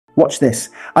Watch this.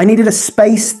 I needed a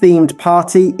space-themed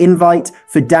party invite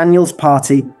for Daniel's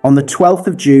party on the 12th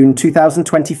of June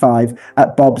 2025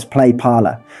 at Bob's Play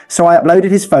Parlour. So I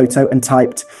uploaded his photo and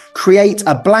typed, create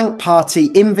a blank party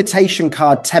invitation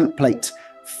card template,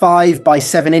 5 by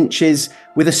 7 inches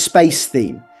with a space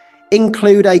theme.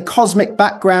 Include a cosmic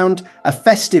background, a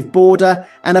festive border,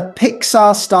 and a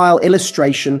Pixar-style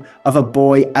illustration of a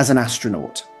boy as an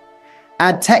astronaut.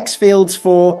 Add text fields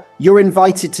for, you're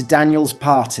invited to Daniel's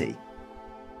party.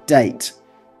 Date,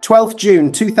 12th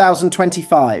June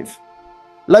 2025.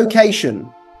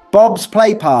 Location, Bob's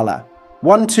Play Parlour,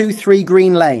 123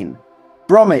 Green Lane,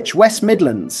 Bromwich, West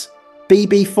Midlands,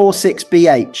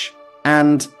 BB46BH,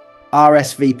 and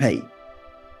RSVP.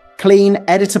 Clean,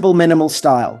 editable, minimal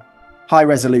style. High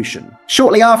resolution.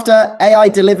 Shortly after, AI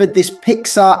delivered this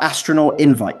Pixar-Astronaut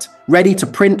invite, ready to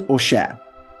print or share.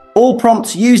 All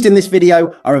prompts used in this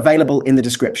video are available in the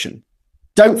description.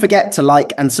 Don't forget to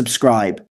like and subscribe.